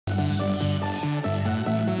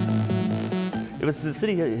It was the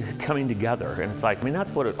city coming together, and it's like, I mean, that's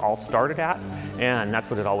what it all started at, and that's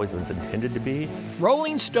what it always was intended to be.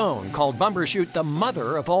 Rolling Stone called Bumbershoot the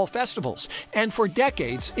mother of all festivals, and for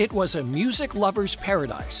decades it was a music lover's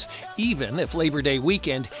paradise, even if Labor Day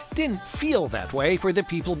weekend didn't feel that way for the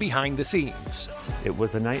people behind the scenes. It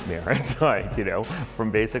was a nightmare. It's like, you know, from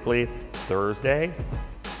basically Thursday,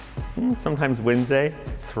 sometimes Wednesday,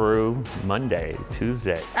 through Monday,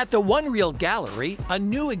 Tuesday. At the One Reel Gallery, a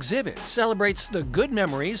new exhibit celebrates the good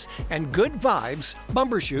memories and good vibes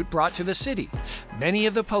Bumbershoot brought to the city. Many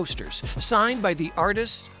of the posters signed by the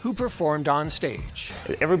artists who performed on stage.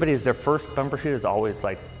 Everybody's, their first Bumbershoot is always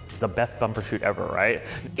like the best Bumbershoot ever, right?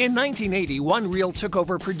 In 1980, One Reel took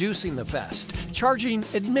over producing the fest, charging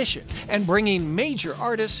admission and bringing major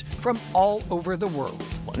artists from all over the world.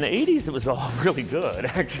 In the 80s, it was all really good,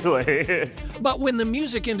 actually. But when the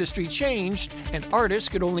music industry changed and artists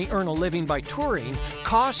could only earn a living by touring,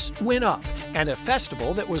 costs went up, and a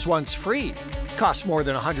festival that was once free cost more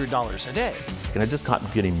than $100 a day. And it just got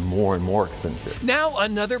getting more and more expensive. Now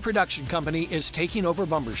another production company is taking over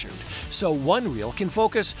Bumbershoot, so One Reel can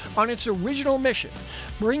focus on its original mission,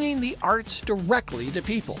 bringing the arts directly to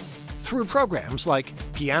people through programs like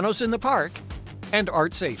Pianos in the Park and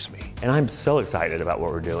Art Saves Me. And I'm so excited about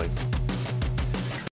what we're doing.